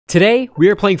Today, we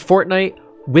are playing Fortnite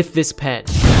with this pen.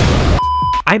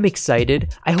 I'm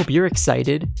excited. I hope you're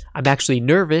excited. I'm actually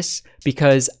nervous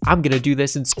because I'm gonna do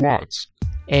this in squads.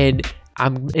 And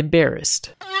I'm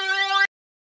embarrassed.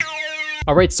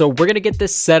 All right, so we're gonna get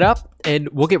this set up and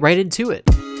we'll get right into it.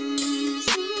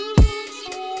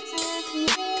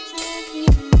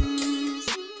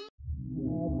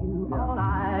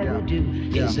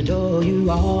 Yes, adore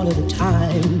you all of the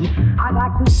time. I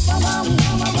like to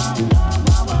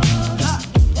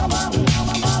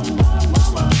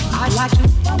I like to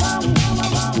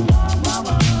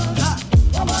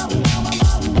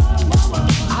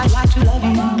I like to love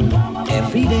you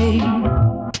every day.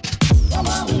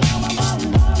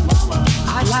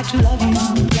 I like to love you.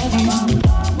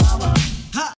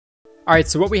 All right,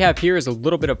 so what we have here is a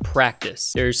little bit of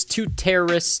practice. There's two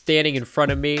terrorists standing in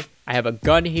front of me. I have a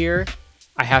gun here.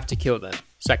 I have to kill them.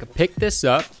 So I could pick this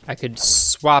up. I could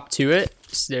swap to it.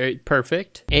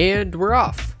 Perfect. And we're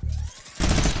off.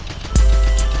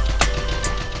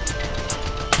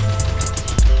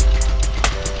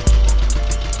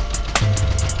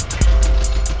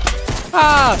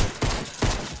 Ah!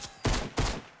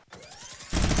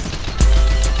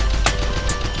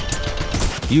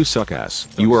 You suck ass.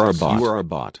 You are a bot. You are a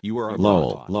bot. You are a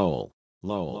lol. Lol.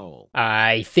 Lol.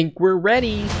 I think we're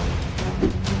ready.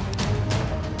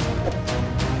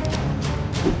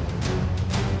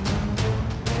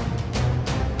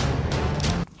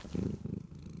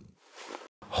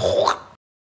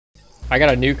 I got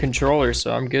a new controller,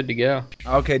 so I'm good to go.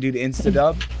 Okay, dude,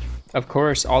 insta-dub? Of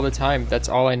course, all the time. That's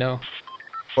all I know.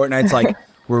 Fortnite's like,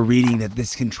 we're reading that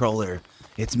this controller,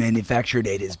 its manufacture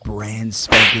date is brand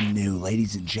spanking new.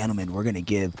 Ladies and gentlemen, we're gonna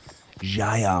give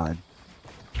Zion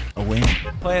a win.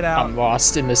 Play it out. I'm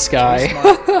lost in the sky.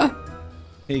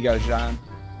 Here you go, Zion.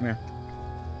 Come here.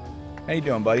 How you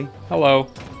doing, buddy? Hello.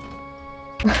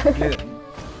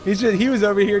 He was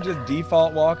over here just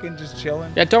default walking, just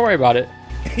chilling. Yeah, don't worry about it.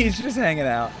 He's just hanging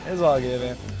out. It's all good,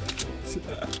 man.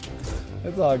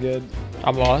 It's all good.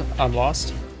 I'm lost. I'm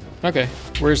lost. Okay,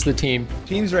 where's the team?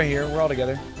 Team's right here. We're all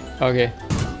together. Okay.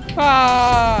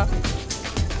 Ah!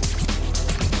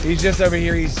 He's just over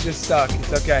here. He's just stuck.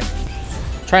 It's okay.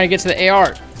 Trying to get to the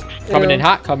AR. Coming in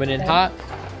hot. Coming in hot.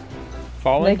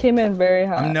 Falling. They came in very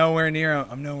hot. I'm nowhere near him.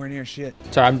 I'm nowhere near shit.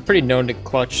 Sorry, I'm pretty known to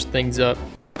clutch things up.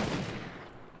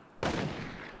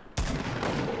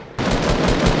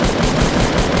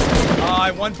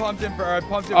 I pumped him.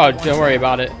 Oh, don't worry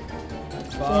about it.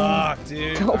 Fuck,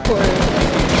 dude. Don't worry.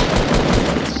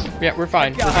 Yeah, we're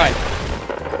fine. We're fine.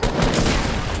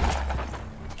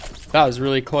 That was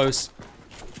really close.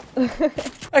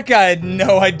 That guy had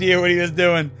no idea what he was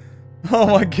doing. Oh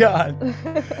my god.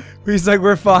 He's like,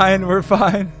 we're fine. We're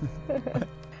fine.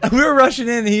 We were rushing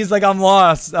in and he's like, I'm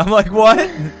lost. I'm like, what?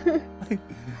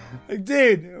 Like,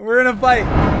 dude, we're in a fight.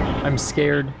 I'm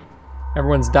scared.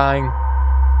 Everyone's dying.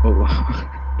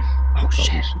 Oh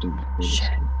shit.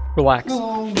 Shit. Relax.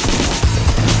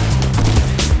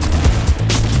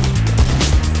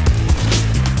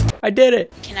 I did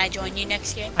it. Can I join you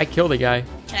next game? I killed a guy.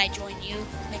 Can I join you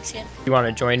next game? You want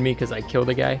to join me because I killed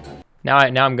a guy? Now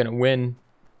I'm gonna win.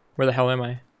 Where the hell am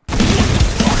I?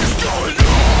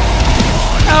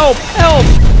 Help! Help!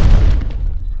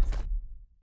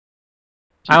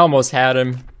 I almost had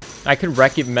him. I could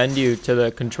recommend you to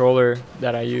the controller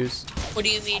that I use. What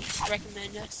do you mean,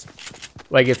 recommend us?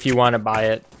 Like if you want to buy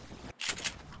it.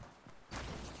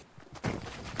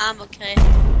 I'm okay.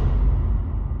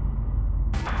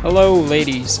 Hello,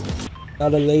 ladies.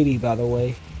 Not a lady, by the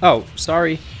way. Oh,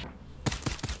 sorry.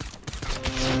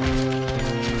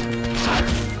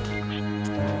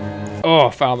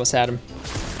 Oh, I almost had him.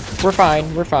 We're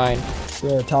fine. We're fine.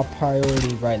 You're a top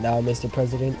priority right now, Mr.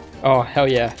 President. Oh,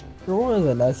 hell yeah. You're one of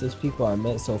the nicest people I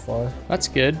met so far. That's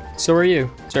good. So are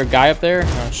you. Is there a guy up there?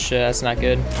 Oh shit, that's not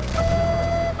good.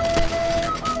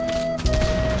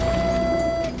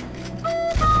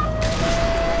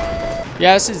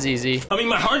 Yeah, this is easy. I mean,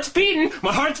 my heart's beating,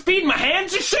 my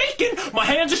hands are shaking,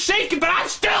 but I'm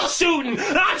still shooting,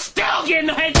 and I'm still getting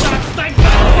the headshots. Like,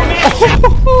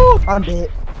 oh, man. I'm dead.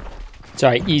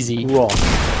 Sorry, easy. Raw.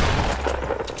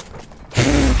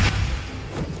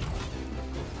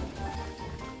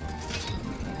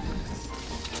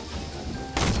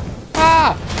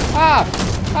 Ah! Ah!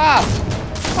 Ah!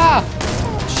 Ah!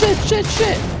 Shit, shit,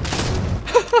 shit!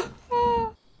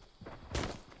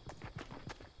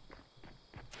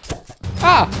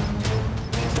 Ah!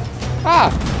 Ah!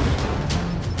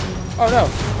 Oh no!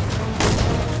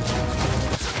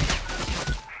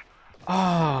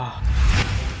 Ah!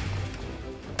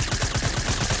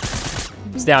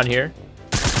 He's down here.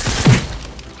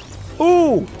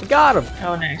 Ooh! I got him!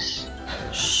 Oh, nice.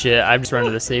 shit. I'm just running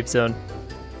to the safe zone.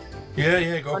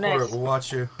 Yeah, go for nice. it. We'll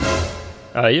watch you.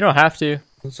 You don't have to.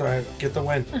 It's alright. Get the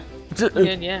win.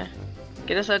 Good, yeah.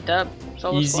 Get us a dub.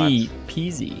 Solo Easy squads.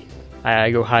 peasy.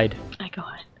 I go hide. I go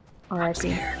ahead. R.I.P.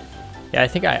 Yeah, I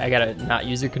think I gotta not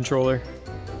use a controller.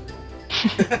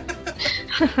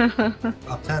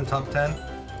 Top 10, top 10.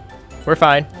 We're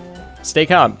fine. Stay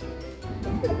calm.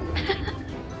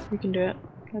 We can do it.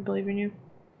 I believe in you.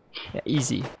 Yeah,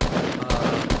 easy.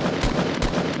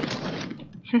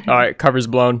 Alright, cover's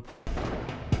blown.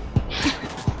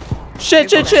 Shit!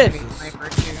 Build.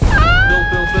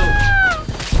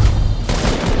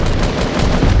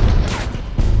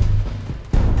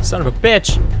 Son of a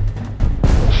bitch!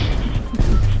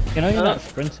 You know you're not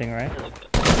sprinting, right?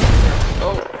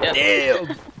 Oh, yeah.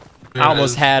 Damn! I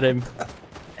almost had him.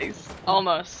 Nice.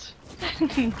 Almost. Oh,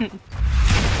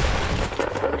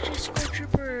 just Score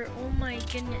Trooper. Oh my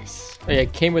goodness. Oh, yeah,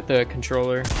 it came with the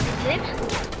controller. Did? Wait,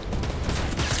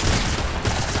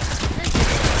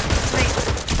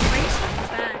 why are you so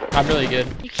bad? I'm really good.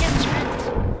 You can't sprint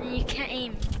and you can't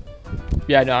aim.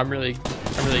 Yeah, no, I'm really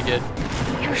good.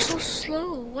 You're so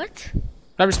slow. What?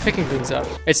 I'm just picking things up.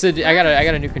 It's I got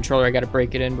a new controller. I gotta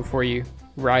break it in before you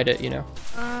ride it. You know.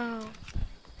 Oh.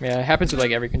 Yeah, it happens with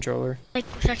like every controller. Like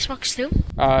with Xbox too?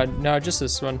 No, just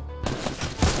this one.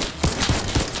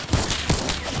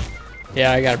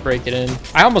 Yeah, I gotta break it in.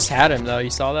 I almost had him though.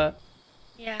 You saw that?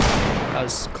 Yeah. That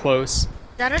was close. Is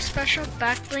that a special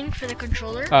back bling for the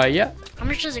controller? Yeah. How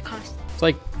much does it cost? It's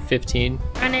like 15.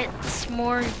 And it's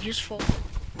more useful.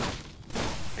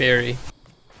 Very.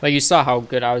 Like you saw how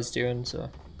good I was doing, so.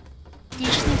 You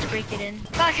just need to break it in.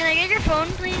 Pa, can I get your phone,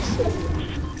 please?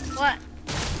 What?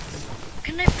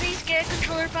 Can I please get a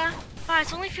controller, Pa? Pa,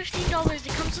 it's only $15.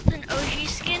 It comes with an OG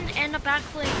skin and a back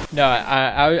bling. No,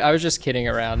 I was just kidding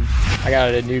around. I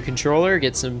got a new controller,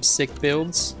 get some sick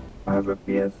builds. I have a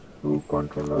PS2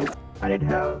 controller. I need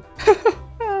help.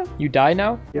 You die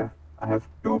now? Yeah, I have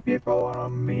 2 people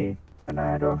on me, and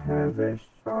I don't have a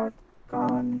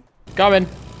shotgun. Coming.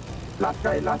 Last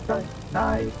guy,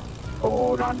 nice.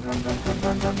 Oh, run.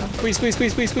 Squeeze.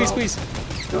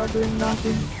 You're doing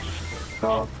nothing.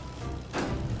 Stop.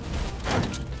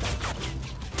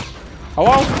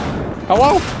 Hello?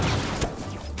 Oh,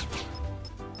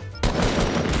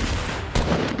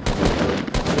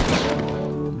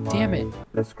 Damn it.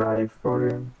 Let's cry for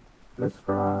him. Let's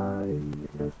cry.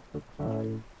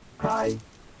 Cry.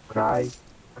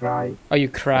 Oh, you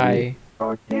cry.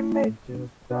 Our teammates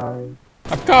just died.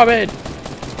 I'm coming.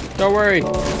 Don't worry.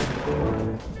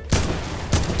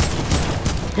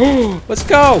 Let's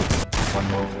go. One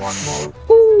more.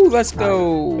 Ooh, let's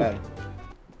go. Better.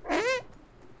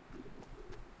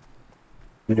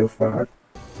 Did you fart?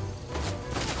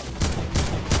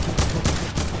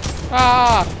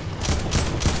 Ah!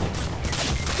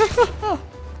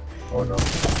 Oh no.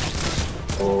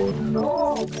 Oh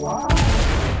no, wow.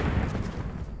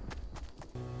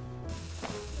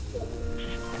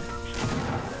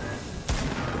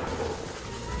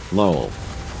 Lol.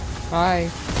 Hi.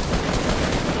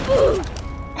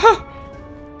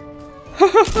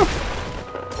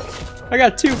 I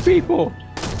got 2 people.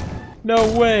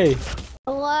 No way.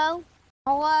 Hello?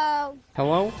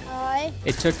 Hello? Hi.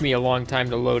 It took me a long time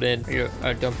to load in.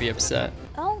 Don't be upset.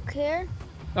 I don't care.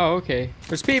 Oh, okay.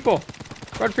 There's people.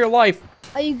 Run for your life.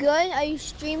 Are you good? Are you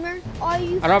streamer? Are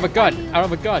you? I don't have a gun. Are you, I don't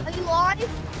have a gun. Are you live?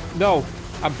 No,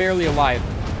 I'm barely alive.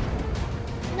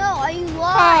 No, are you live?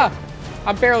 Ah!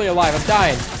 I'm barely alive. I'm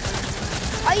dying.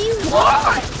 Are you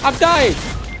live? I'm dying.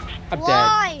 I'm dead.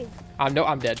 Live. No,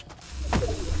 I'm dead.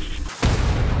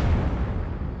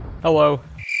 Hello.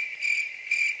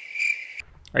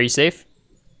 Are you safe?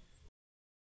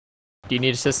 Do you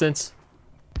need assistance?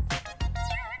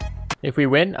 If we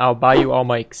win, I'll buy you all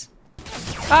mics.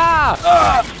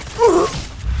 Ah!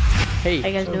 Hey. How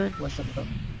you guys doing? What's up, bro?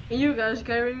 Can you guys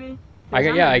carry me?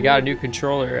 I got a new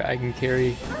controller I can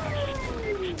carry.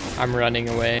 I'm running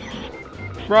away.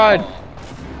 Run!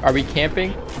 Are we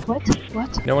camping?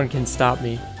 What? No one can stop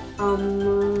me.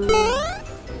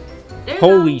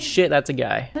 Holy shit, that's a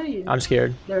guy. I'm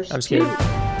scared. I'm scared.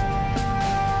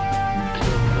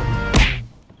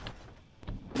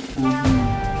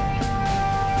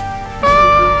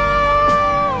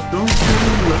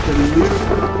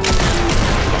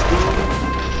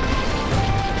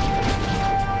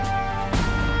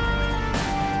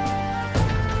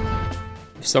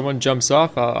 If someone jumps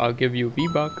off, I'll give you a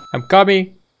V-Buck. I'm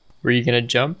coming. Were you gonna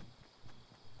jump?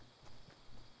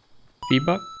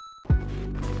 V-Buck?